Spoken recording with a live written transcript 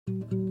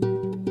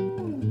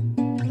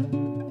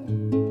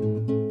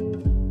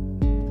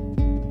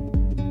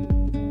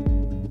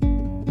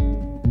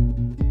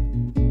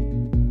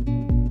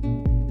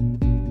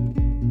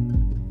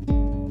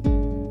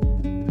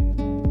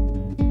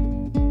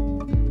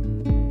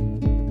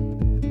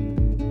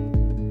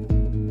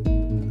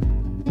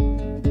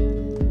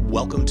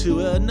welcome to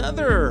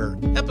another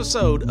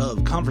episode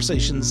of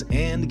Conversations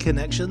and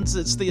Connections.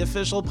 It's the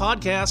official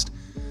podcast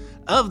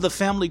of the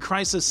Family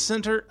Crisis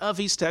Center of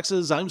East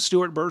Texas. I'm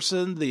Stuart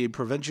Burson, the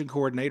prevention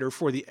coordinator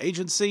for the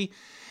agency.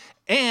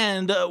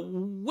 And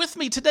with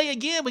me today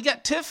again, we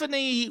got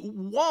Tiffany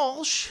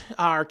Walsh,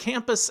 our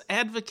campus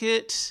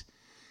advocate,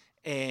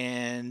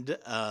 and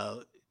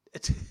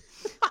Tiffany,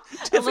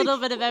 a little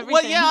bit of everything.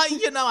 Well, yeah,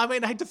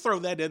 I hate to throw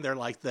that in there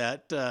like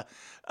that.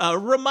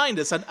 Remind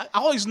us. I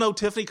always know,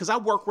 Tiffany, because I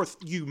work with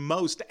you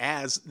most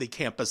as the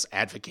campus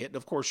advocate. And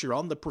of course, you're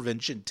on the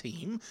prevention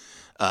team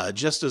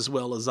just as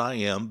well as I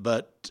am.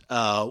 But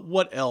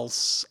what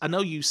else? I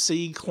know you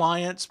see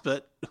clients,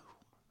 but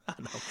I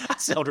know I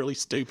sound really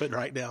stupid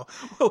right now.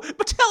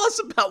 But tell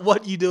us about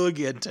what you do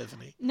again,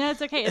 Tiffany. No,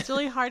 it's okay. It's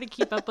really hard to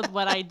keep up with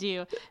what I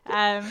do.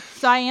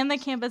 So I am the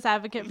campus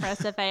advocate for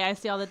SFA. I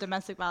see all the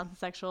domestic violence and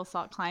sexual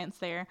assault clients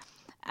there.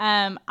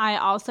 I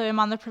also am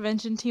on the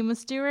prevention team with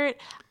Stuart.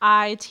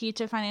 I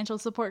teach a financial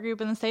support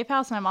group in the Safe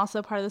House, and I'm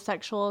also part of the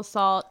sexual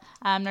assault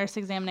nurse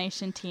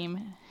examination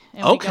team.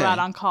 And we go out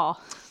on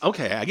call.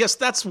 Okay, I guess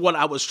that's what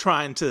I was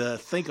trying to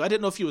think of. I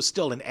didn't know if you were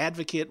still an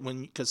advocate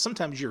because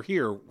sometimes you're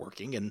here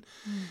working and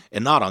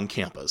not on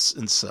campus.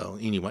 And so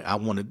anyway, I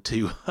wanted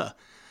to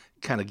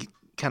kind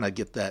of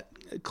get that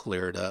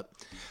cleared up.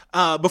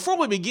 Before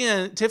we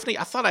begin, Tiffany,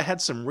 I thought I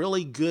had some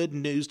really good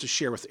news to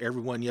share with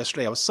everyone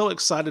yesterday. I was so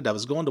excited. I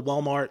was going to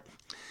Walmart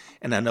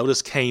and I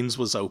noticed Cane's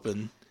was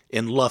open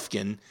in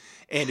Lufkin.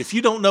 And if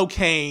you don't know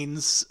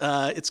Cane's,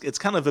 it's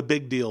kind of a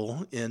big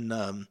deal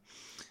in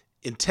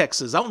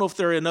Texas. I don't know if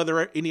there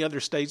are any other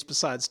states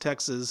besides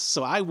Texas.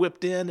 So I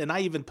whipped in and I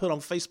even put on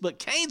Facebook,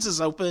 Cane's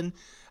is open.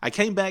 I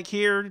came back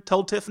here,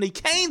 told Tiffany,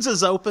 Cane's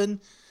is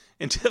open.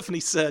 And Tiffany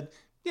said,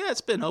 yeah,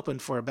 it's been open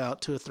for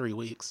about 2 or 3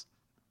 weeks.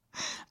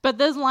 But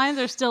those lines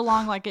are still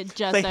long, like it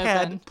just opened.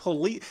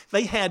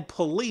 They had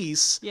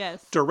police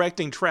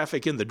directing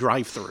traffic in the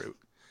drive-thru.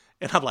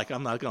 And I'm like,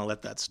 I'm not going to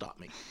let that stop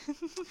me.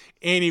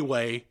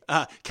 Anyway,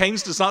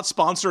 Cane's does not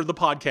sponsor the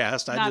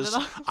podcast.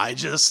 I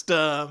just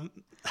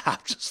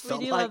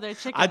felt like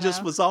I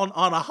just was on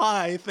a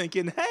high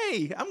thinking,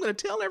 hey, I'm going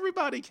to tell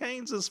everybody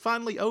Cane's is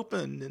finally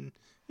open. And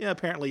yeah,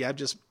 apparently I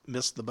just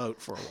missed the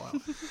boat for a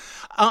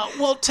while.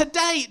 Well,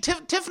 today,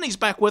 Tiffany's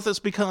back with us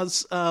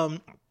because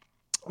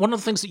one of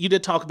the things that you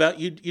did talk about,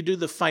 you do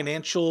the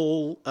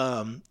financial,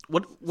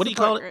 what do you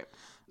call it?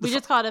 We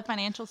just call it a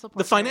financial support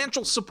group. The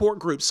financial support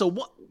group. So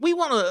what we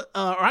want to,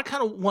 or I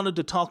kind of wanted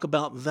to talk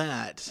about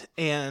that.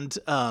 And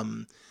a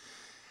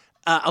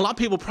lot of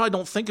people probably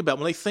don't think about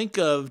when they think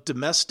of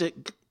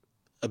domestic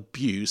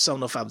abuse. I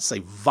don't know if I would say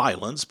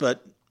violence,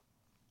 but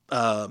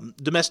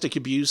domestic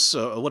abuse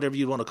or whatever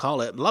you want to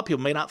call it. A lot of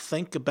people may not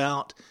think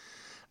about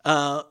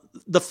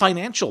the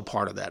financial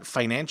part of that.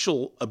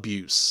 Financial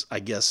abuse, I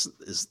guess,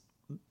 is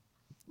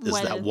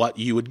that what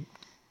you would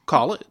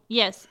call it?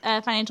 Yes,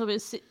 financial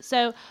abuse.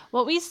 So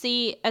what we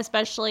see,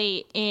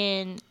 especially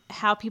in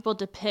how people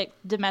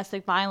depict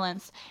domestic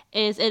violence,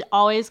 is it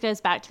always goes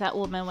back to that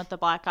woman with the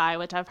black eye,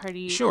 which I've heard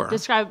you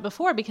describe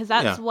before, because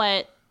that's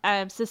what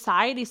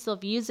society still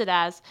views it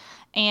as.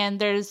 And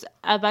there's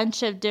a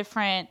bunch of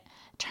different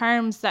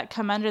terms that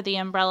come under the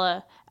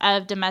umbrella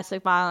of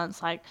domestic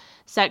violence, like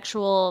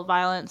sexual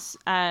violence,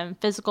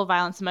 physical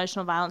violence,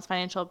 emotional violence,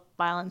 financial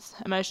violence,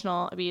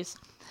 emotional abuse.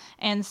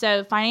 And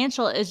so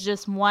financial is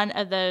just one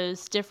of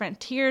those different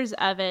tiers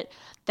of it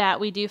that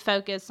we do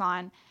focus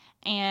on.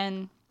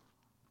 And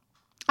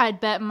I'd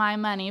bet my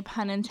money,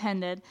 pun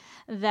intended,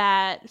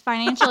 that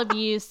financial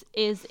abuse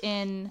is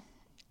in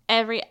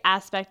every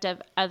aspect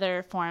of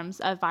other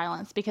forms of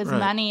violence because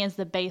money is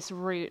the base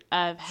root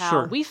of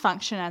how we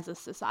function as a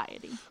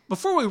society.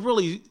 Before we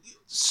really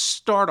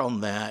start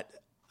on that,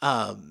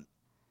 and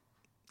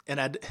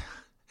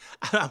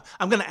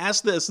I'm going to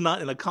ask this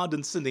not in a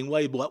condescending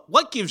way, but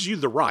what gives you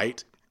the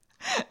right?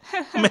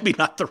 Maybe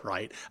not the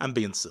right. I'm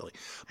being silly.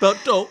 But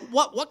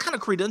what kind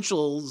of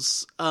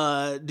credentials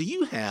do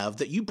you have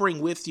that you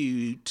bring with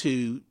you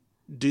to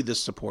do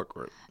this support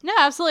group? No,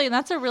 absolutely. And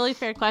that's a really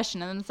fair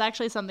question. And it's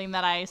actually something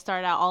that I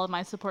start out all of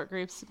my support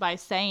groups by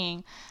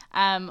saying,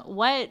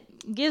 what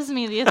gives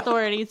me the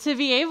authority to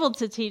be able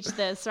to teach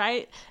this,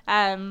 right?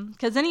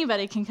 Because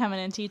anybody can come in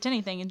and teach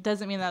anything. It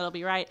doesn't mean that it'll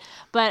be right.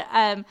 But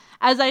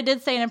as I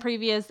did say in a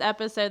previous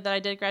episode that I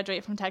did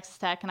graduate from Texas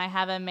Tech, and I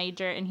have a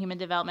major in human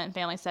development and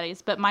family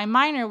studies, but my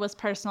minor was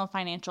personal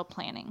financial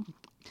planning.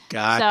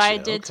 Gotcha. So I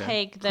did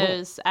take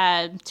those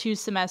 2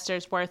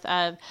 semesters worth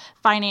of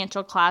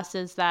financial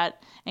classes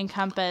that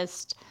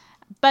encompassed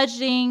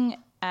budgeting,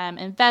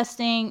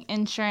 investing,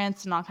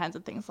 insurance, and all kinds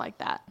of things like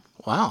that.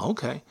 Wow.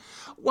 Okay.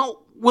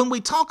 Well, when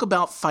we talk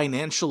about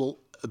financial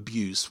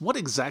abuse, what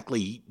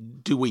exactly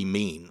do we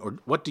mean, or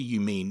what do you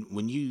mean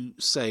when you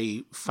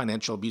say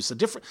financial abuse?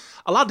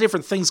 A lot of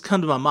different things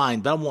come to my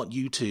mind, but I want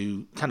you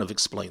to kind of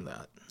explain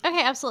that.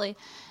 Okay, absolutely.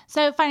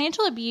 So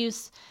financial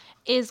abuse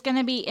is going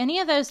to be any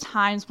of those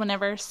times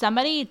whenever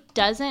somebody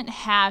doesn't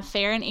have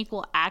fair and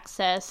equal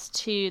access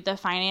to the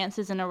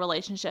finances in a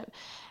relationship.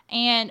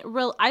 And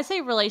I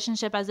say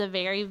relationship as a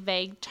very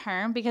vague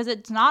term because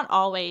it's not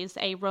always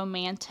a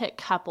romantic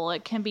couple.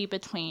 It can be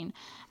between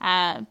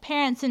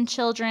parents and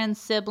children,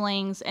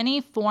 siblings,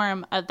 any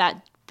form of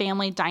that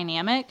family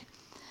dynamic,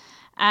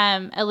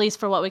 at least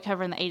for what we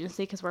cover in the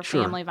agency because we're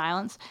family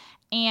violence.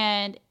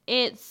 And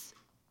it's,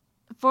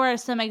 for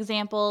some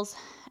examples,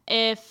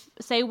 if,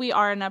 say, we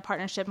are in a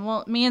partnership,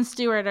 well, me and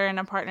Stuart are in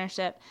a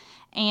partnership,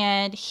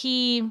 and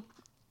he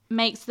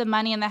makes the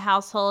money in the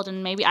household,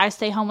 and maybe I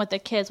stay home with the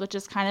kids, which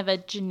is kind of a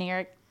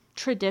generic,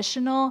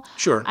 traditional,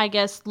 I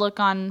guess, look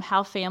on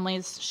how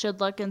families should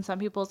look in some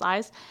people's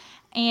eyes.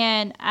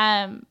 And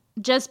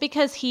just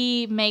because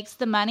he makes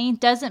the money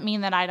doesn't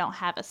mean that I don't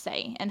have a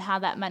say in how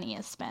that money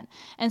is spent.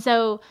 And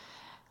so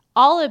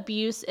all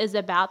abuse is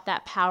about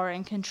that power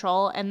and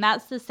control, and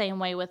that's the same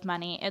way with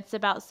money. It's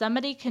about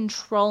somebody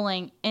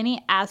controlling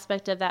any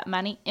aspect of that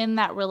money in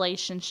that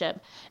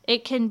relationship.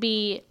 It can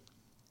be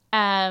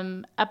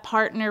a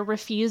partner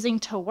refusing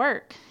to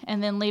work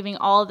and then leaving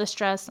all of the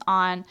stress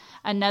on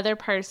another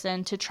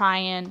person to try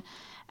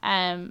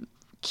and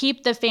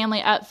keep the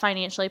family up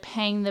financially,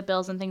 paying the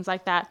bills and things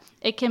like that.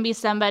 It can be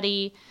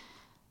somebody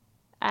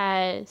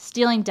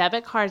stealing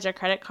debit cards or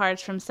credit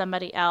cards from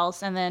somebody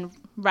else and then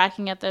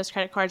racking up those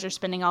credit cards or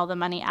spending all the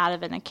money out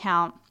of an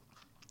account.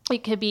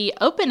 It could be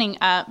opening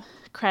up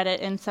credit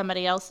in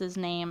somebody else's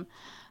name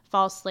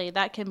falsely.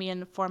 That can be in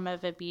the form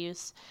of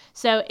abuse.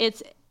 So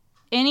it's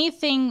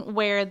anything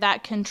where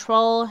that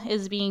control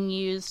is being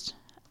used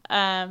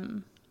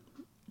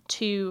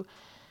to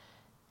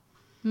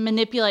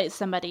manipulate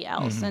somebody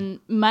else. Mm-hmm. And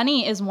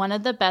money is one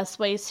of the best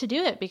ways to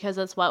do it because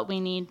it's what we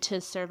need to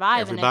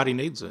survive. Everybody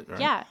needs it, right?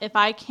 Yeah. If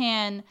I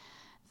can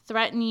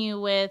threaten you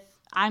with,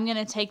 I'm going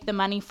to take the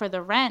money for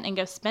the rent and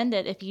go spend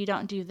it. If you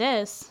don't do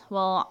this,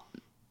 well,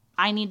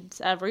 I need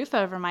a roof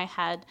over my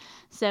head.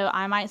 So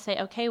I might say,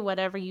 okay,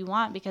 whatever you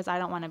want, because I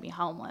don't want to be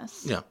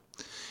homeless. Yeah.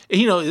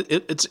 You know,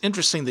 it's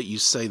interesting that you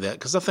say that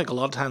because I think a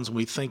lot of times when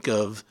we think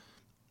of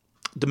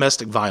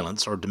domestic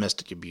violence or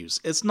domestic abuse,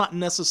 it's not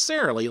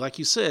necessarily, like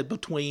you said,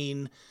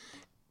 between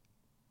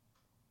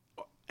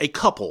a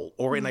couple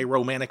or in a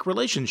romantic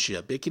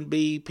relationship. It can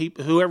be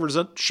people, whoever's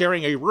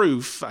sharing a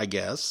roof, I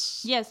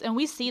guess. Yes, and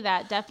we see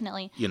that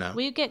definitely. You know,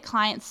 we get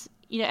clients.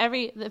 You know,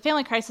 the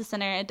Family Crisis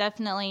Center,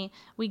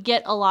 we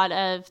get a lot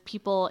of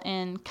people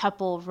in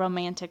couple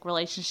romantic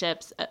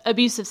relationships,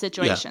 abusive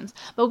situations.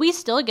 Yeah. But we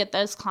still get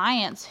those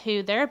clients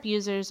who their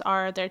abusers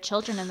are their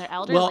children and their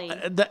elderly.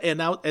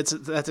 Well,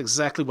 that's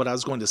exactly what I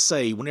was going to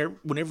say.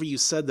 Whenever you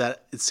said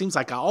that, it seems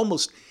like I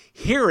almost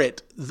hear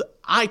it.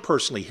 I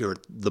personally hear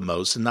it the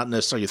most, and not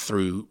necessarily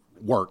through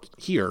work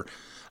here,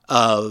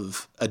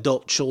 of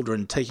adult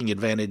children taking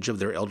advantage of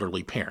their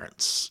elderly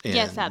parents.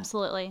 Yes,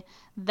 absolutely.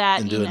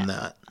 That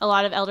a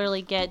lot of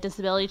elderly get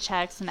disability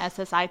checks and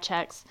SSI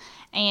checks,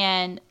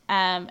 and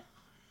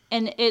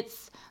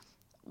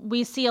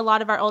we see a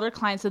lot of our older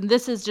clients, and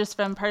this is just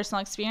from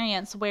personal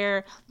experience,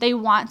 where they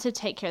want to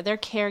take care. They're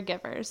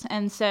caregivers,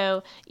 and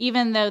so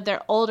even though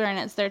they're older and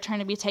it's their turn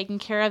to be taken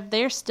care of,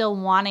 they're still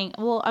wanting.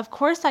 Well, of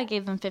course I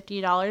gave them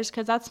 $50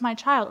 because that's my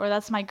child or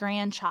that's my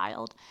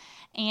grandchild,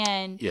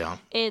 and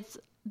it's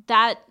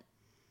that,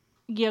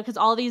 you know, because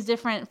all these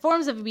different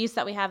forms of abuse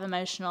that we have,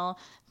 emotional,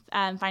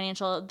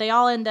 financial, they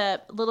all end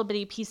up, little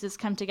bitty pieces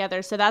come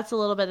together. So that's a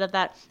little bit of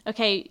that,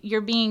 okay,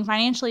 you're being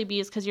financially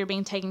abused because you're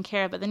being taken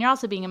care of, but then you're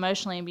also being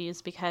emotionally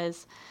abused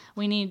because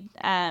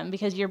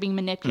because you're being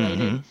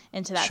manipulated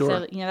into that. Sure.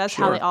 So, you know, that's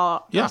how they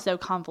all are so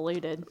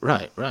convoluted.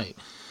 Right.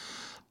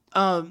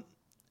 Do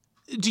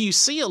you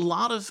see a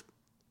lot of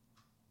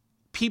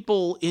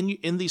people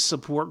in these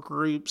support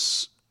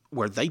groups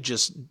where they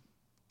just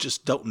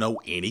don't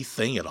know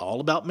anything at all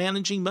about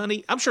managing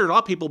money? I'm sure a lot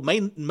of people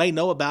may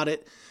know about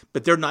it,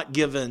 but they're not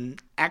given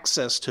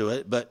access to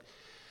it. But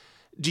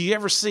do you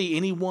ever see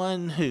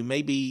anyone who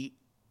maybe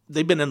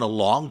they've been in a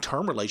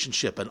long-term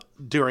relationship and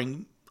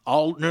during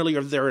nearly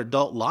of their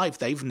adult life,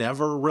 they've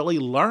never really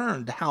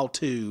learned how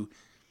to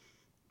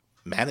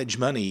manage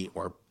money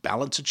or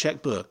balance a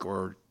checkbook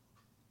or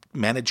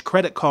manage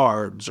credit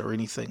cards or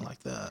anything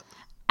like that?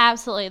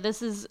 Absolutely.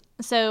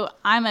 So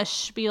I'm a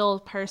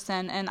spiel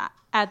person, and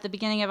at the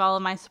beginning of all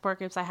of my support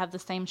groups, I have the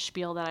same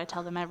spiel that I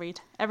tell them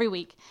every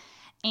week.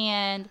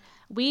 And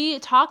we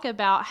talk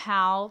about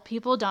how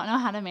people don't know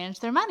how to manage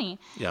their money.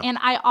 Yeah. And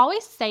I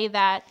always say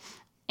that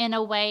in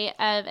a way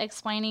of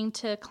explaining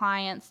to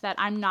clients that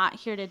I'm not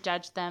here to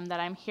judge them,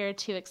 that I'm here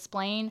to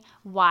explain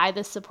why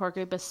the support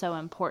group is so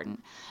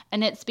important.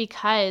 And it's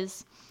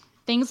because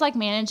things like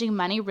managing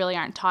money really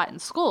aren't taught in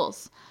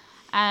schools.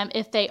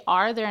 If they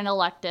are, they're an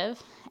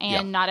elective,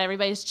 and not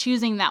everybody's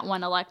choosing that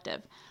one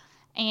elective.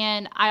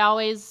 And I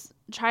always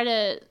try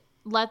to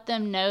let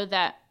them know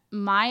that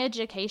my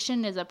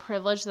education is a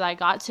privilege that I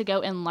got to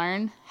go and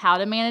learn how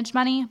to manage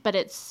money, but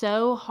it's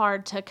so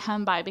hard to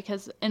come by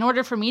because in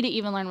order for me to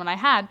even learn what I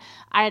had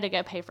to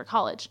go pay for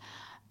college.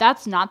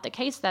 That's not the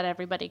case that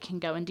everybody can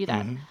go and do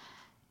that. Mm-hmm.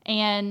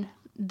 And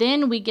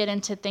then we get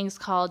into things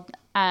called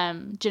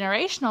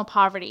generational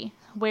poverty,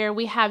 where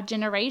we have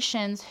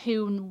generations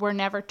who were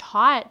never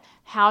taught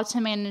how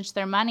to manage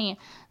their money.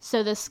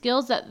 So the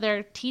skills that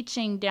they're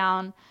teaching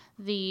down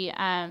the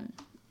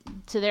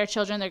to their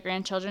children, their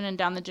grandchildren, and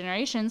down the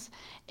generations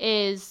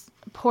is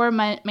poor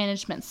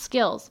management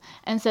skills.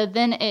 And so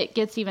then it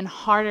gets even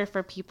harder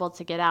for people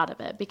to get out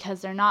of it,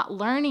 because they're not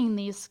learning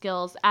these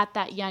skills at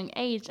that young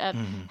age of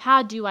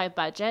how do I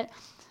budget?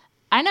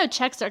 I know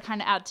checks are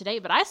kind of out to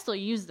date, but I still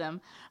use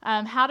them.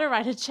 How to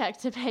write a check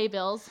to pay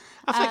bills.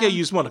 I think I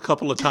use one a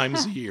couple of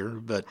times a year,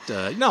 but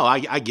no,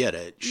 I get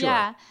it. Sure.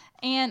 Yeah.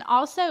 And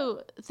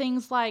also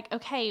things like,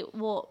 okay,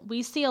 well,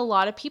 we see a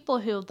lot of people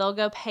who they'll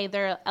go pay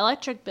their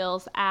electric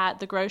bills at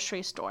the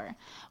grocery store.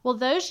 Well,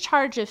 those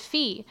charge a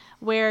fee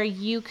where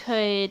you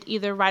could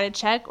either write a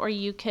check or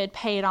you could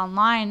pay it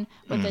online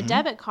with a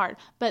debit card,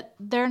 but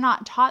they're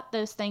not taught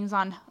those things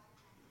on,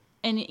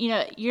 and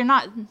you're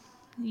not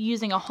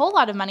using a whole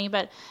lot of money,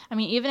 but I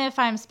mean, even if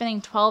I'm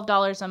spending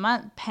 $12 a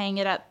month paying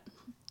it at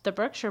the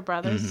Berkshire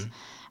Brothers,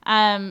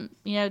 12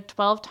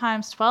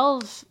 times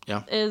 12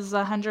 is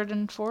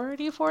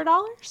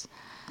 $144.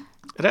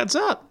 It adds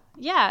up.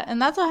 Yeah,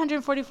 and that's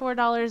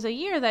 $144 a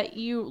year that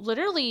you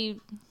literally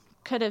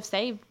could have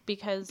saved,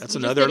 because that's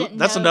another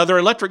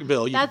electric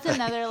bill. That's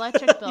another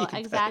electric bill,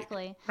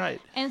 exactly. Pay.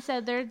 Right. And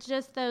so they're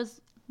just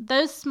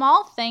those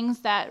small things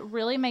that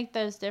really make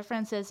those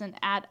differences and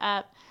add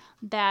up,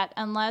 that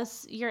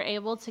unless you're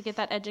able to get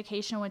that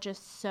education, which is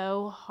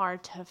so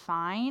hard to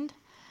find,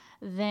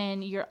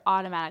 then you're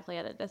automatically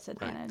at a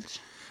disadvantage. Right.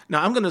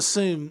 Now, I'm going to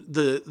assume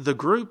the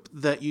group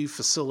that you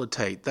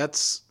facilitate,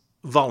 that's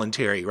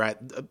voluntary, right?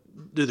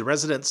 Do the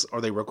residents,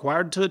 are they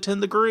required to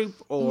attend the group?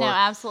 Or? No,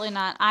 absolutely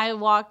not. I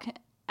walk,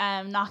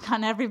 knock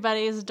on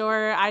everybody's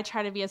door. I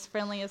try to be as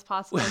friendly as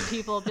possible. And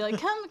people be like,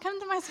 come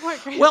to my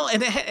support group. Well,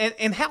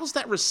 and how's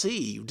that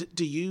received?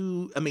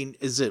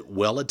 Is it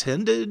well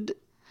attended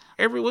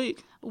every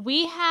week?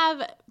 We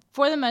have,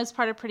 for the most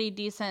part, a pretty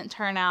decent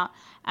turnout.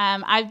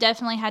 I've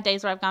definitely had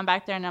days where I've gone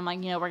back there and I'm like,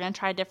 we're going to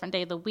try a different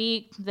day of the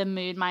week. The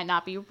mood might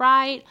not be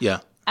right. Yeah.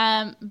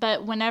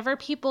 But whenever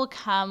people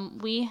come,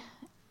 we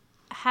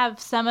have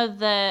some of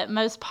the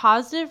most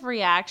positive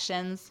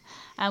reactions.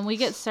 We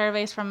get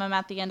surveys from them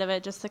at the end of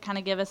it just to kind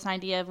of give us an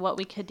idea of what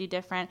we could do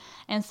different.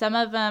 And some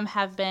of them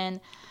have been,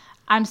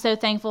 I'm so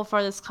thankful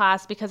for this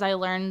class because I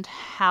learned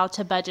how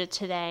to budget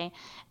today.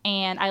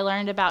 And I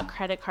learned about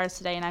credit cards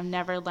today, and I've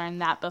never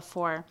learned that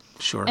before.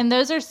 Sure. And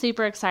those are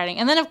super exciting.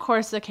 And then, of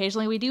course,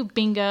 occasionally we do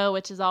bingo,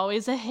 which is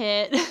always a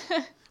hit.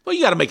 Well,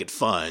 you got to make it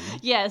fun.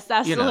 Yes,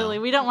 absolutely.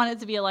 We don't want it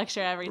to be a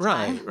lecture every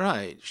time.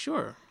 Right.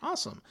 Sure.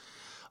 Awesome.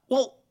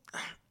 Well,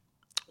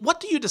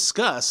 what do you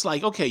discuss?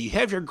 Like, okay, you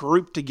have your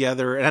group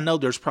together, and I know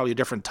there's probably a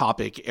different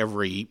topic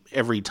every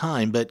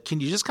time, but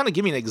can you just kind of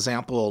give me an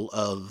example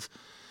of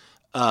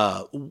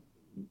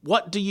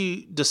what do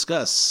you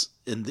discuss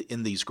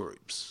in these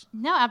groups?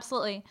 No,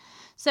 absolutely.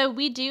 So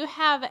we do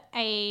have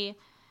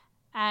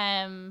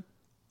not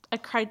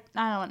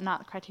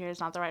criteria is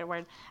not the right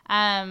word.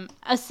 A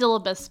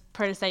syllabus,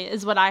 per se,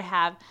 is what I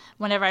have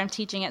whenever I'm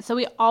teaching it. So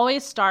we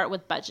always start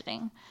with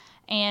budgeting,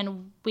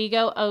 and we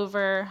go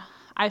over.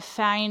 I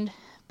find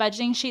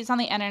budgeting sheets on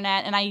the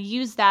internet, and I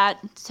use that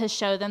to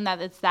show them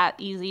that it's that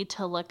easy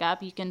to look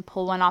up. You can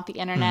pull one off the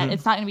internet. Mm-hmm.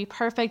 It's not going to be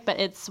perfect, but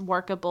it's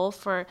workable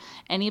for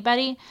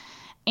anybody.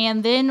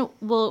 And then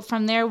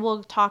from there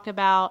we'll talk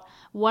about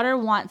what are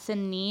wants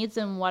and needs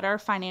and what are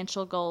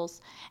financial goals.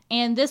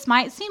 And this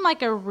might seem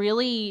like a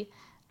really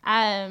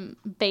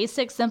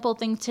basic, simple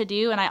thing to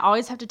do. And I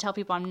always have to tell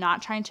people I'm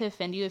not trying to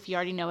offend you if you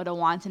already know what a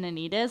want and a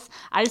need is.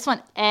 I just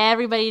want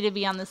everybody to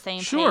be on the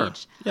same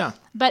page. Yeah.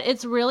 But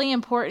it's really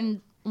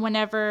important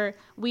whenever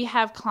we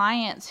have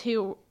clients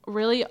who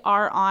really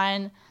are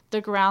on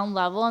the ground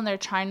level and they're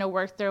trying to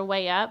work their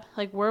way up.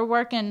 Like, we're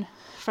working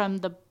from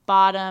the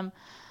bottom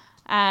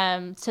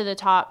to the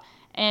top,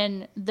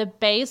 and the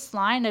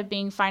baseline of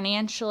being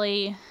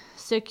financially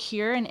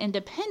secure and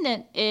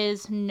independent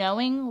is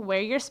knowing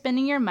where you're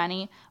spending your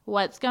money,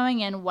 what's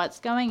going in, what's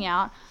going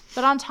out.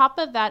 But on top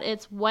of that,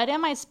 it's what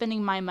am I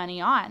spending my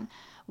money on?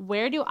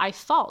 Where do I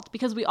fault?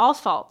 Because we all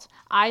fault.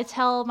 I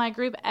tell my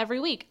group every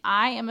week,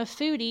 I am a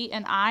foodie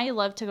and I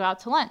love to go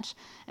out to lunch.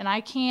 And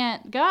I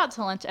can't go out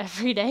to lunch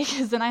every day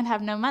because then I'd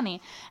have no money.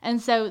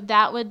 And so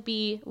that would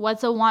be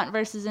what's a want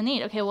versus a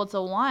need. Okay, well, it's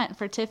a want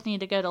for Tiffany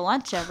to go to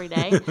lunch every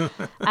day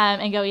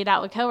and go eat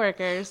out with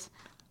coworkers.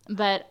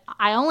 But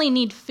I only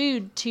need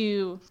food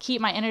to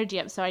keep my energy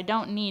up. So I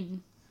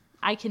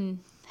can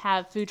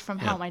have food from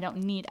home. I don't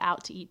need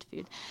out to eat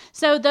food.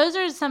 So those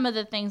are some of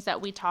the things that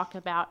we talk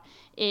about.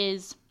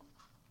 Is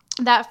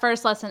that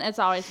first lesson, it's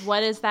always,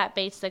 what is that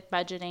basic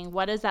budgeting?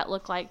 What does that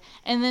look like?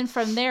 And then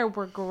from there,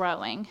 we're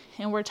growing.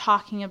 And we're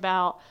talking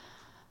about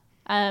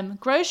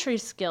grocery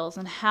skills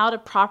and how to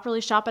properly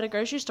shop at a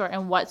grocery store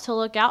and what to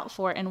look out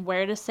for and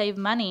where to save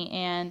money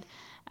and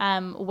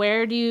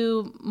where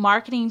do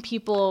marketing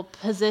people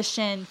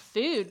position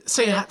food.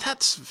 See,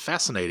 that's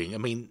fascinating. I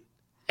mean,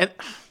 and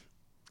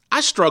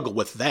I struggle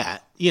with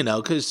that,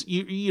 because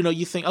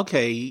you think,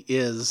 okay,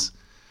 is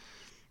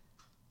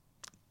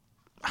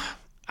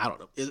I don't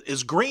know.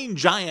 Is Green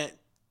Giant,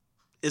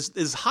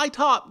 is High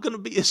Top going to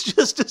be, is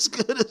just as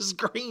good as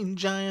Green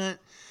Giant?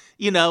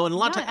 And a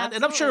lot of times,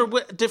 and I'm sure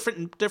with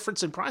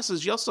difference in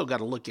prices, you also got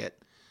to look at,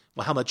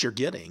 well, how much you're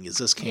getting. Is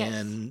this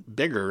can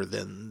bigger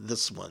than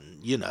this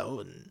one,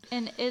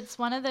 And it's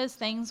one of those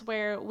things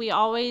where we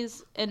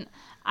always, and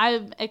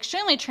I'm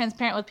extremely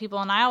transparent with people,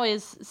 and I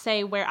always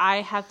say where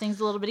I have things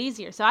a little bit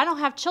easier. So I don't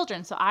have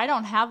children, so I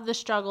don't have the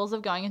struggles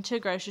of going into a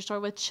grocery store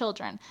with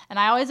children. And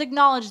I always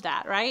acknowledge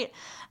that, right?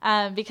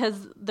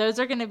 Because those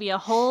are going to be a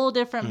whole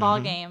different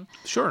ball game.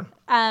 Sure.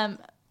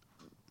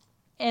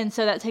 And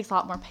so that takes a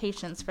lot more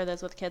patience for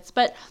those with kids.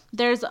 But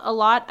there's a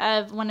lot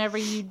of, whenever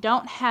you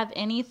don't have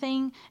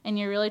anything and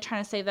you're really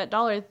trying to save that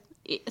dollar,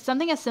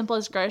 something as simple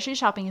as grocery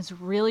shopping is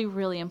really,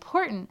 really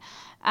important.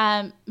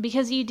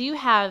 Because you do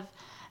have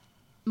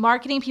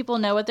marketing people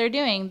know what they're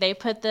doing. They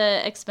put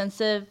the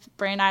expensive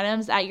brand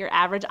items at your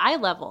average eye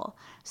level.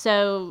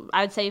 So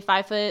I'd say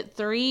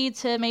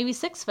 5'3" to maybe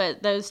 6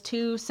 foot, those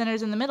two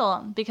centers in the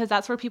middle, because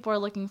that's where people are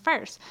looking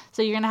first.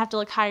 So you're going to have to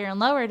look higher and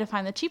lower to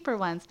find the cheaper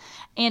ones.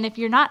 And if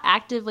you're not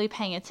actively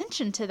paying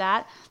attention to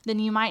that, then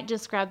you might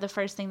just grab the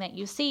first thing that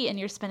you see and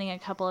you're spending a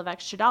couple of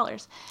extra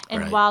dollars.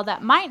 And while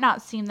that might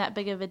not seem that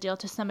big of a deal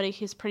to somebody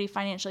who's pretty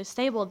financially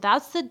stable,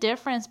 that's the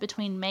difference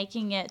between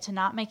making it to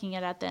not making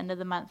it at the end of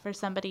the month for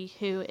somebody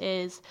who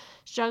is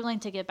struggling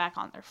to get back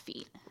on their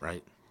feet.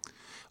 Right.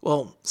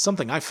 Well,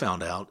 something I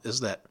found out is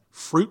that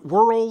Fruit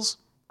Whirls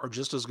are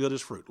just as good as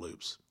Fruit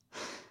Loops.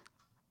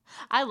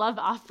 I love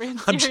off-brand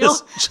cereal.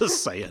 I'm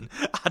just saying.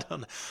 I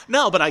don't know.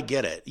 No, but I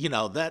get it.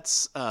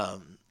 That's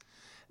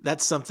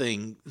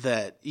something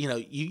that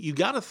you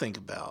got to think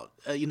about.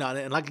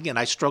 And like again,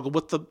 I struggle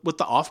with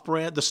the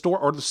off-brand, the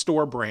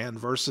store brand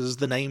versus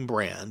the name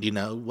brand.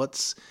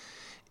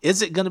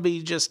 Is it going to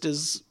be just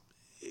as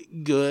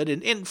good?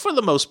 And for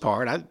the most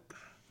part, I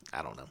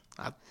don't know.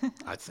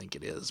 I think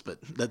it is, but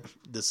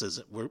this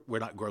isn't. We're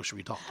not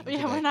grocery talking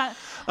today. We're not.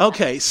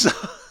 Okay, so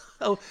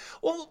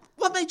well,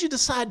 what made you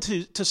decide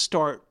to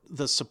start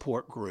the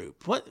support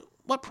group?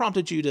 What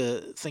prompted you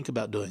to think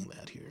about doing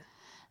that here?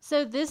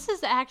 So this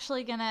is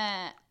actually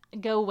gonna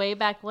go way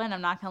back when. I'm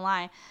not gonna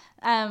lie,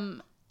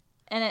 and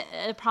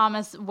I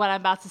promise what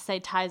I'm about to say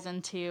ties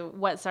into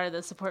what started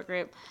the support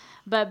group.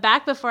 But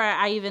back before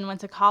I even went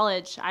to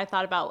college, I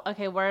thought about,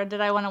 okay, where did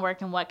I want to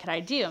work and what could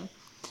I do?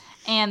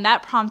 And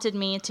that prompted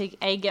me to,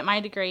 get my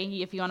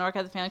degree. If you want to work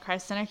at the Family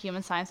Crisis Center,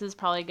 human sciences is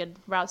probably a good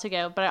route to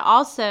go. But I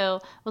also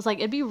was like,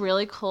 it'd be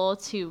really cool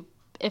to,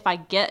 if I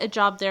get a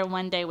job there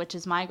one day, which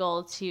is my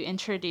goal, to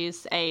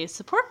introduce a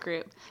support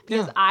group.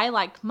 Because I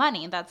like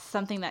money. That's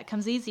something that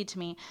comes easy to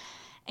me.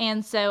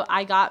 And so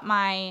I got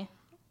my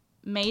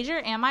major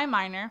and my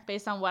minor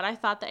based on what I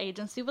thought the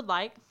agency would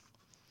like.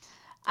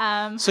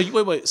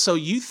 So wait. So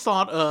you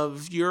thought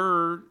of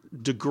your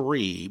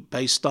degree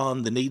based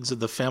on the needs of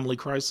the Family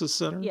Crisis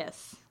Center?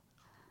 Yes.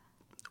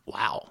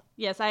 Wow.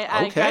 Yes,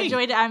 I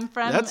graduated. I'm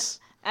from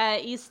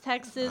East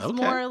Texas,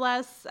 more or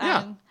less.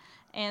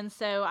 And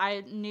so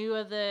I knew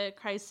of the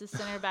Crisis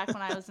Center back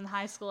when I was in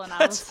high school, and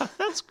that's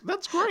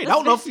great.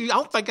 I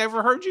don't think I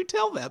ever heard you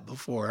tell that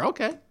before.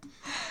 Okay.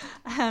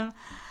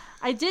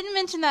 I didn't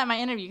mention that in my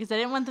interview because I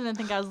didn't want them to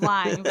think I was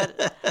lying.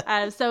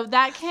 But so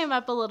that came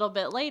up a little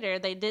bit later.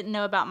 They didn't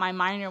know about my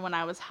minor when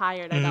I was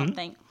hired, I don't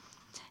think.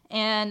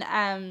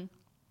 And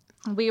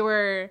we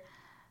were,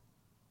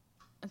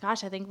 I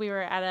think we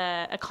were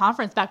at a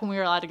conference back when we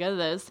were allowed to go to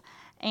those.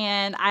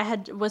 And I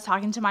was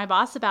talking to my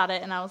boss about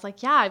it, and I was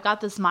like, yeah, I've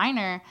got this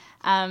minor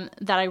that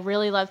I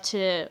really love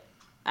to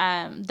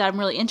that I'm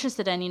really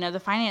interested in, the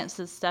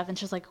finances stuff. And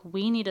she's like,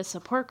 we need a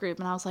support group.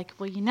 And I was like,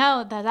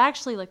 well, that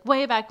actually, like,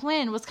 way back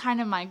when was kind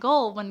of my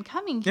goal when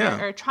coming here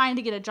or trying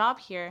to get a job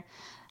here.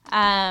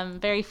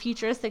 Very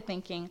futuristic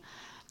thinking.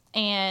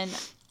 And,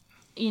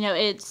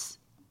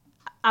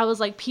 I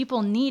was like,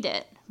 people need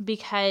it,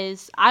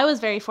 because I was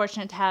very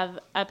fortunate to have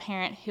a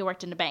parent who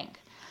worked in a bank.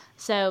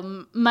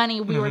 So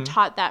money, we were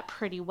taught that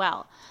pretty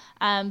well.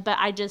 But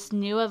I just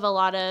knew of a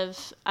lot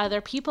of other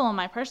people in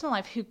my personal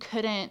life who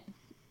couldn't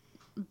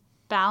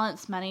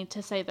balance money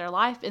to save their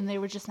life, and they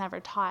were just never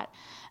taught.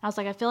 And I was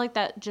like, I feel like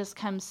that just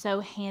comes so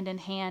hand in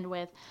hand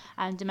with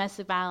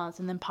domestic violence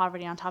and then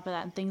poverty on top of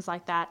that and things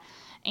like that.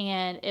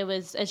 And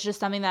it's just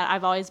something that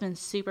I've always been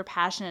super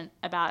passionate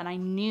about. And I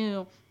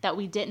knew that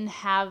we didn't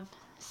have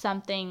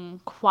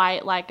something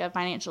quite like a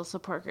financial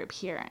support group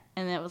here.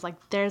 And it was like,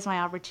 there's my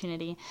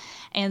opportunity.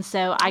 And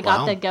so I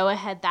got the go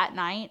ahead that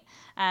night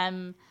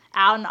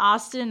out in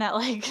Austin at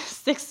like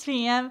 6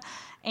 p.m.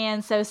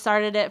 And so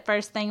started it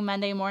first thing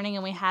Monday morning,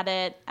 and we had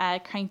it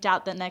cranked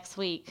out the next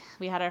week.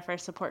 We had our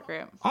first support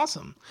group.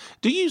 Awesome.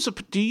 Do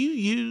you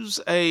use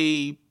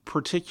a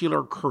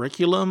particular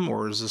curriculum,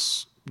 or is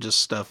this just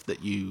stuff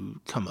that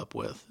you come up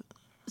with?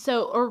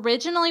 So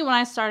originally when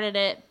I started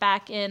it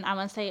back in, I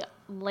want to say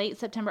late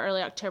September,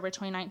 early October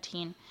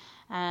 2019.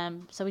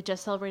 So we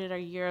just celebrated our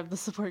year of the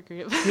support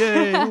group.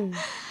 Yay!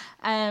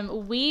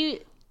 We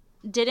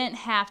didn't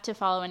have to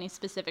follow any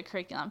specific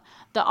curriculum.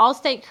 The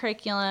all-state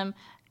curriculum,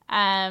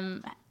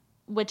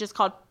 which is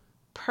called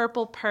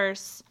Purple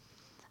Purse,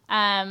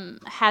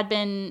 had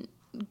been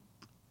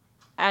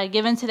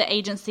given to the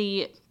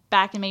agency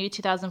back in maybe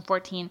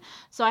 2014.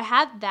 So I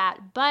had that,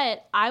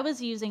 but I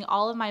was using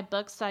all of my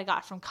books that I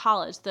got from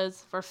college.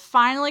 Those were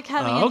finally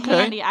coming in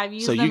handy. I've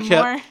used them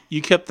more.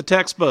 You kept the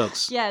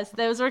textbooks. Yes,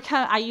 those were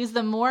I used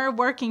them more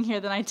working here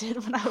than I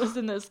did when I was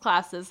in those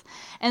classes.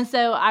 And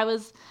so I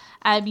was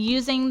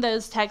using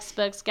those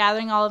textbooks,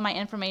 gathering all of my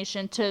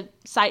information to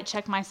site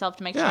check myself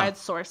to make sure I had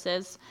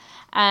sources.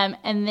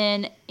 And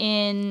then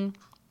in,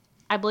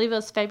 I believe it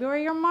was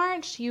February or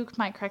March, you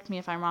might correct me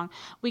if I'm wrong,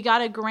 we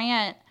got a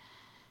grant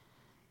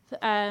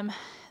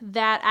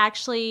that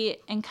actually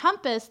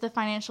encompassed the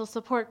financial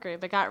support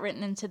group. It got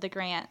written into the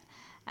grant.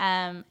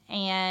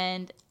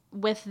 And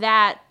with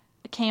that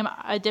came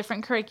a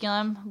different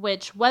curriculum,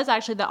 which was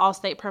actually the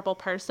All-State Purple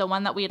Purse. So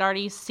one that we had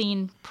already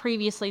seen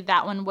previously,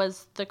 that one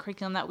was the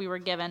curriculum that we were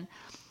given.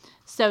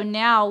 So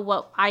now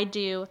what I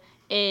do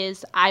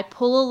is I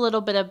pull a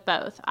little bit of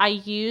both. I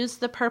use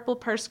the Purple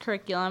Purse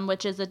curriculum,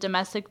 which is a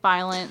domestic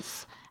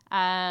violence.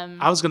 I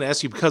was going to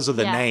ask you because of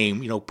the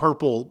name,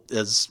 purple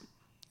is...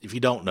 If you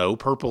don't know,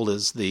 purple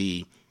is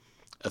the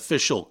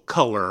official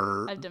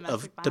color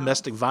of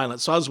domestic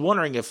violence. So I was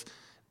wondering if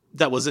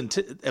that was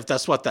if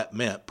that's what that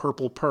meant.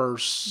 Purple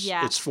Purse.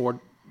 Yeah. It's for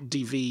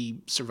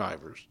DV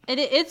survivors.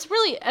 It's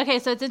really okay.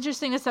 So it's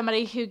interesting to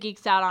somebody who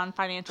geeks out on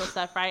financial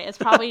stuff, right?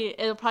 It'll probably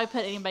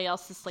put anybody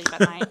else to sleep at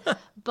night.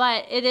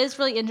 But it is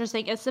really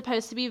interesting. It's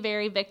supposed to be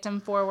very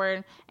victim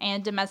forward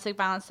and domestic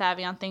violence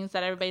savvy on things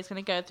that everybody's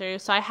going to go through.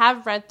 So I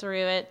have read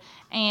through it,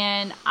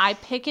 and I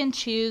pick and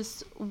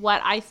choose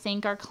what I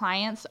think our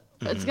clients.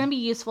 It's going to be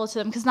useful to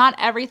them, because not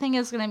everything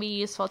is going to be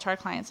useful to our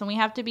clients, and we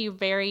have to be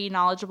very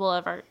knowledgeable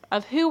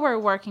of who we're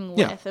working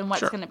with and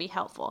what's going to be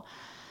helpful.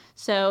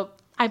 So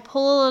I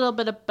pull a little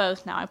bit of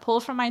both now. I pull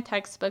from my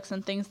textbooks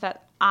and things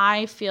that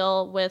I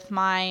feel with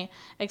my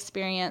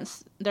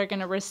experience they're going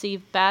to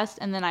receive best,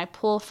 and then I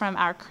pull from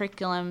our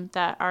curriculum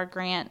that our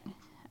grant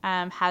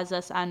has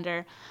us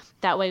under.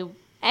 That way,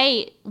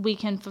 A, we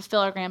can fulfill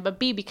our grant, but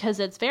B, because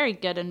it's very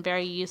good and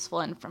very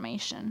useful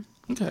information.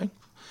 Okay.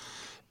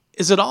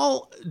 Is it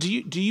all,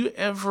 do you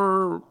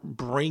ever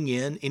bring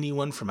in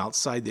anyone from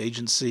outside the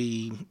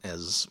agency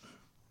as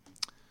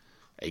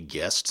a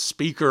guest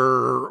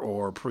speaker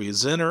or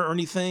presenter or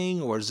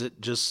anything, or is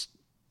it just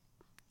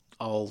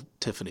all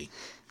Tiffany?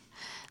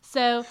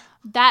 So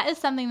that is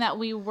something that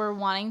we were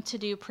wanting to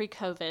do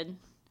pre-COVID,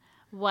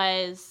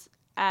 was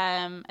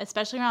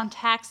especially around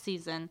tax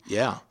season.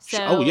 Yeah.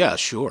 So,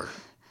 sure.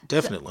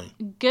 Definitely.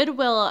 So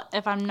Goodwill,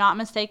 if I'm not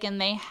mistaken,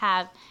 they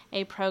have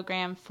a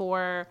program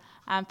for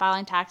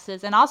filing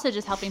taxes and also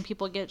just helping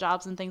people get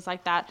jobs and things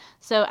like that.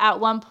 So at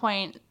one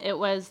point, it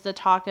was the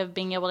talk of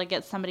being able to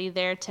get somebody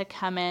there to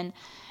come in.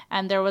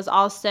 And there was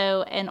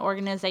also an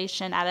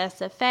organization at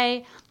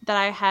SFA that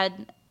I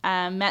had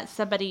met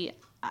somebody.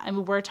 I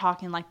mean, we're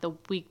talking like the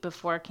week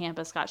before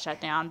campus got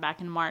shut down back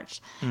in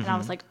March. And I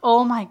was like,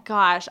 oh my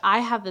gosh, I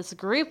have this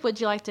group.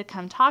 Would you like to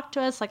come talk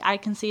to us? Like, I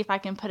can see if I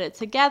can put it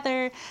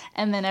together.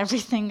 And then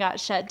everything got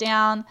shut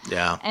down.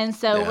 Yeah. And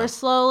so we're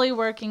slowly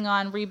working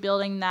on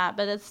rebuilding that.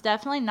 But it's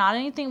definitely not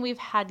anything we've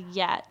had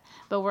yet.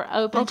 But we're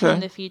open to in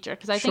the future.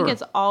 Because I think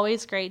it's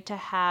always great to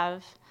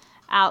have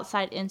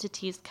outside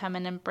entities come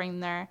in and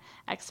bring their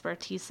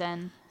expertise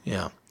in.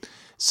 Yeah.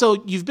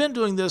 So you've been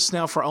doing this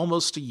now for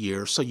almost a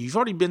year, so you've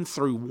already been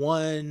through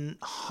one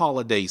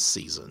holiday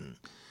season.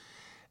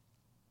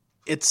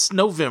 It's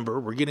November.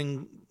 We're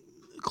getting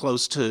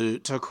close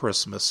to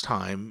Christmas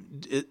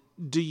time.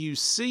 Do you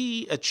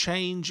see a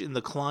change in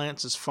the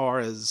clients as far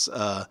as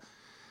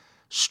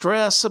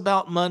stress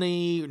about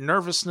money,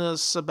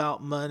 nervousness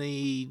about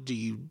money? Do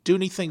you do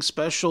anything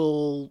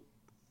special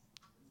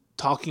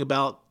talking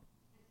about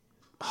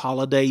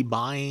holiday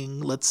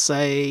buying, let's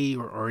say,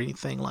 or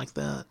anything like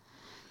that?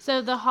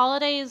 So the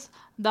holidays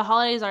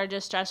are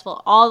just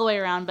stressful all the way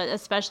around, but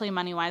especially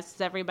money-wise,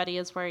 because everybody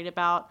is worried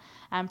about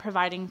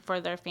providing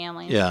for their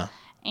families. Yeah.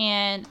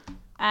 And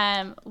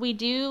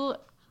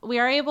we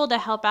are able to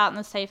help out in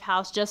the Safe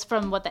House just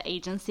from what the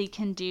agency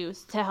can do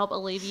to help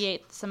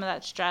alleviate some of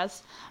that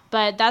stress.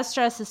 But that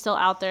stress is still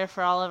out there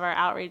for all of our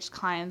outreach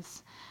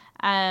clients,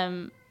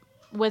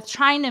 with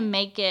trying to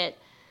make it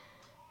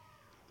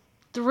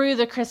through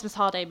the Christmas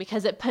holiday,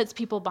 because it puts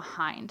people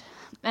behind.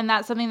 And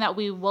that's something that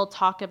we will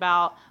talk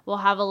about. We'll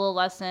have a little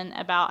lesson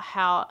about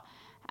how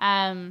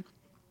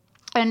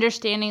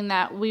understanding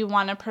that we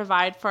want to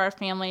provide for our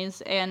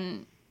families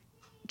and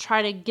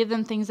try to give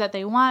them things that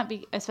they want,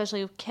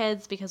 especially with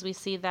kids, because we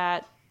see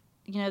that,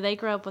 they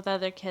grow up with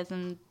other kids,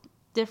 and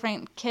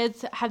different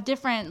kids have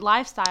different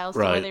lifestyles, so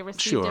where they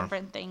receive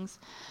different things.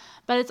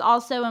 But it's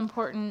also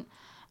important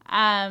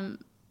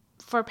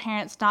for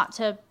parents not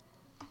to,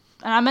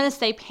 and I'm going to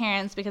say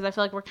parents because I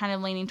feel like we're kind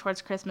of leaning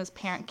towards Christmas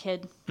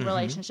parent-kid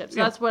relationships. So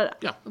that's where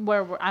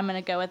I'm going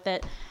to go with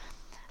it.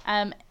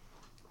 I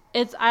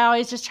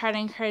always just try to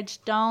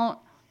encourage, don't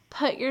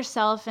put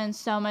yourself in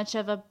so much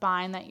of a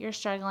bind that you're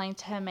struggling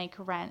to make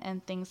rent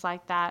and things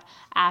like that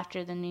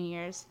after the New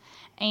Year's.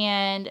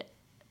 And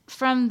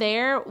from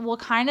there, we'll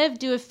kind of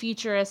do a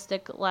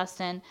futuristic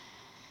lesson.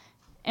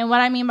 And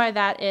what I mean by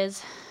that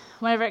is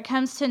whenever it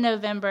comes to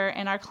November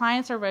and our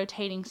clients are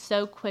rotating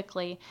so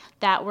quickly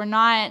that we're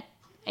not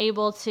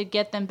able to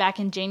get them back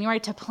in January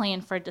to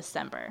plan for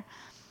December,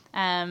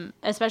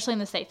 especially in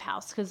the safe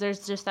house, because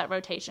there's just that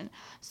rotation.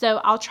 So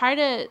I'll try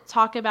to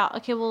talk about,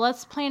 okay, well,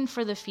 let's plan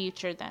for the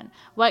future then.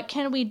 What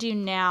can we do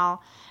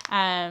now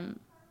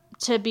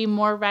to be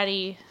more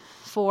ready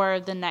for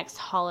the next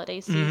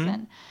holiday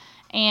season?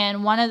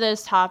 And one of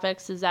those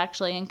topics is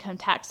actually income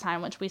tax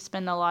time, which we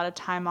spend a lot of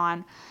time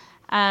on.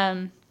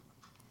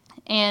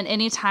 And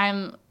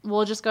anytime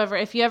we'll just go over,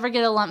 if you ever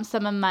get a lump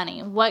sum of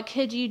money, what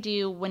could you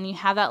do when you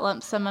have that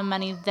lump sum of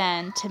money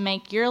then to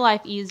make your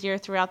life easier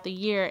throughout the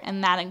year?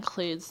 And that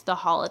includes the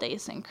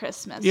holidays and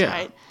Christmas,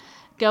 right?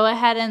 Go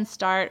ahead and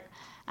start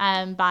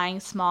buying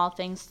small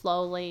things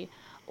slowly,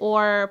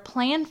 or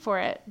plan for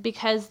it,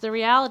 because the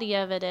reality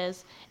of it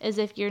is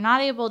if you're not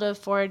able to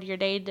afford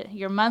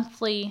your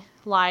monthly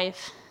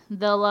life,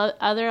 the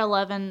other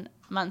 11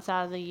 months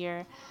out of the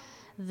year,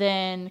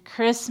 then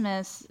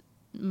Christmas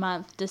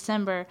month,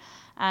 December,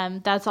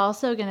 that's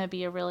also going to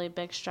be a really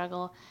big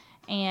struggle.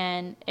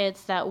 And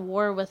it's that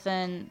war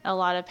within a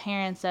lot of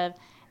parents of,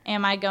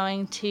 am I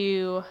going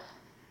to,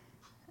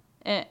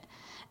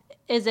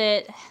 is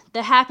it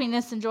the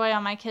happiness and joy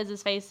on my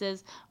kids'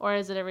 faces, or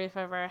is it a roof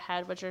over our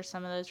head, which are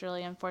some of those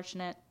really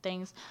unfortunate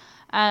things.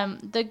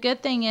 The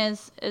good thing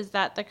is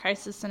that the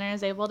Crisis Center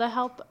is able to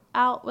help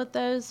out with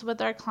those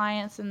with our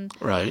clients and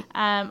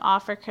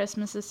offer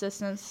Christmas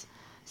assistance.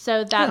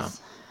 So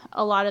that's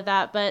a lot of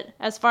that. But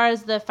as far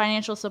as the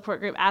financial support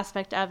group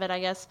aspect of it, I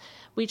guess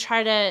we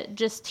try to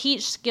just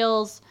teach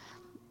skills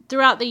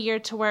throughout the year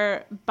to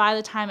where by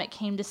the time it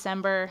came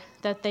December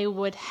that they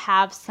would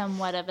have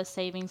somewhat of a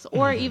savings,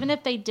 or even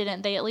if they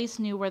didn't, they at least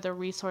knew where the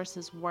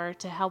resources were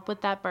to help with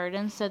that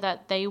burden, so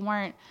that they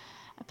weren't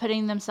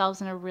putting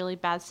themselves in a really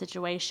bad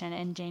situation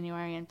in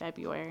January and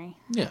February.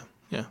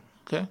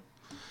 Okay.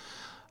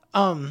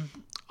 All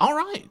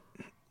right.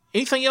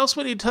 Anything else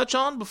we need to touch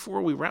on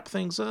before we wrap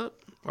things up?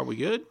 Are we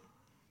good?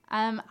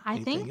 I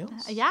think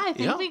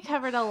we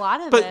covered a lot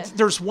of it. But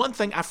there's one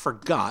thing I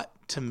forgot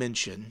to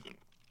mention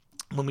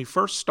when we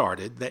first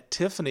started, that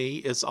Tiffany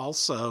is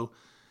also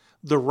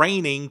the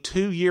reigning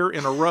 2 year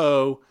in a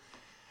row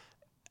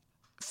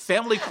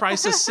Family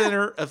Crisis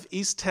Center of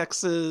East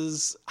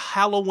Texas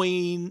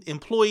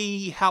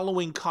employee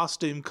Halloween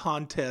costume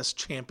contest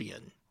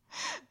champion.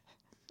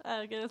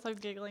 Oh, goodness, I'm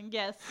giggling.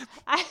 Yes,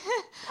 I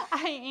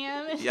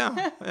am.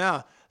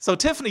 Yeah. So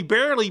Tiffany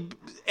barely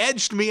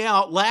edged me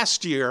out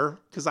last year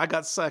because I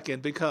got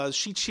second because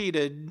she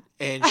cheated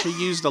and she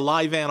used a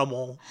live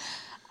animal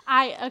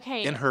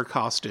in her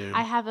costume.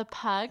 I have a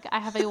pug. I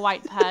have a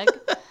white pug.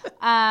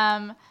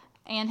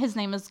 And his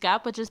name is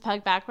Gup, which is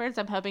pug backwards.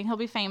 I'm hoping he'll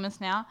be famous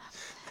now.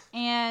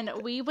 And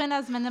we went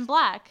as Men in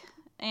Black.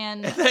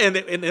 And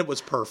it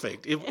was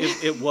perfect.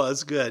 It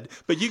was good.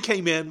 But you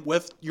came in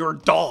with your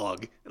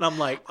dog. And I'm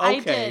like, okay. I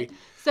did.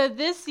 So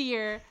this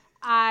year,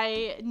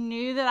 I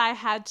knew that I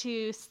had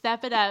to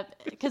step it up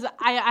because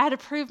I had to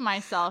prove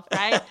myself,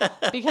 right?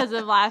 Because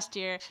of last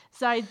year.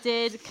 So I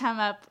did come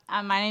up.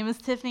 My name is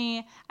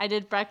Tiffany. I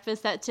did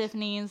breakfast at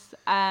Tiffany's.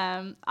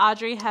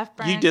 Audrey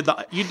Hepburn. You did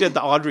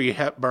the Audrey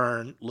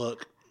Hepburn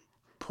look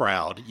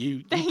proud.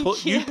 You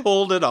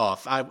pulled it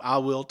off. I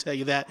will tell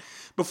you that.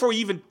 Before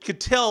you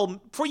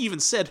even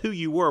said who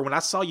you were, when I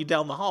saw you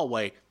down the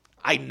hallway,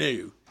 I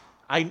knew.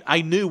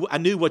 I knew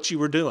what you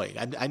were doing.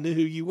 I knew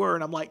who you were,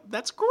 and I'm like,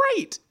 that's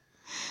great.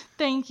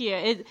 Thank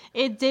you.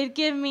 It did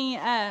give me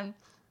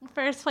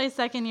first place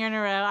second year in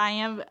a row. I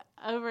am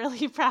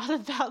overly proud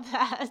about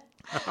that.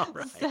 All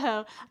right.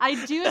 So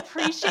I do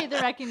appreciate the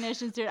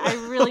recognition, Stuart. I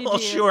really do.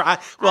 Sure. I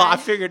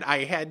figured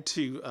I had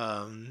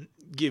to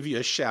give you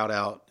a shout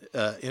out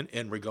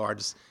in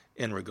regards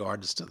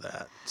to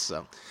that.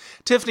 So,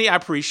 Tiffany, I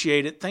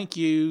appreciate it. Thank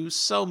you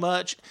so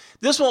much.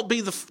 This won't be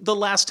the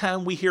last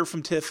time we hear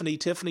from Tiffany.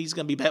 Tiffany's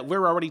going to be back.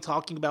 We're already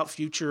talking about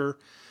future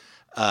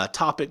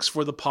topics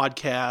for the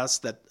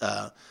podcast that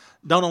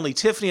not only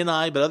Tiffany and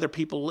I, but other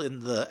people in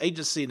the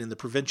agency and in the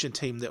prevention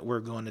team that we're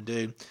going to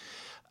do.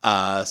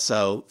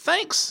 So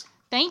thanks.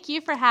 Thank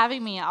you for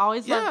having me. I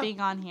always love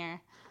being on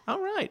here. All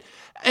right.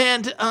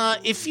 And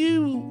if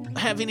you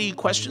have any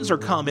questions or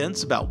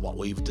comments about what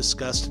we've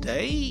discussed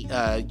today,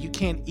 you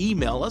can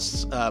email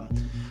us.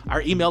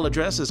 Our email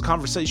address is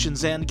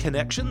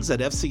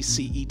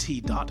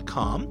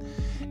conversationsandconnections@fccet.com.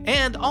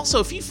 And also,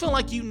 if you feel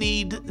like you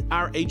need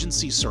our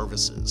agency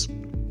services,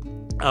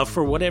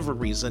 for whatever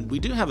reason, we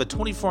do have a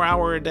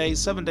 24-hour-a-day,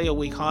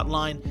 7-day-a-week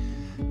hotline.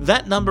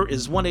 That number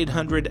is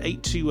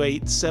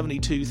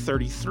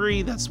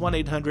 1-800-828-7233. That's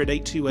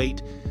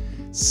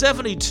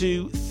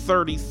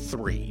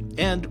 1-800-828-7233.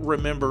 And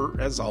remember,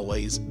 as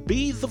always,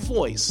 be the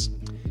voice,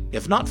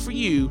 if not for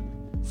you,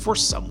 for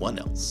someone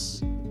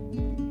else.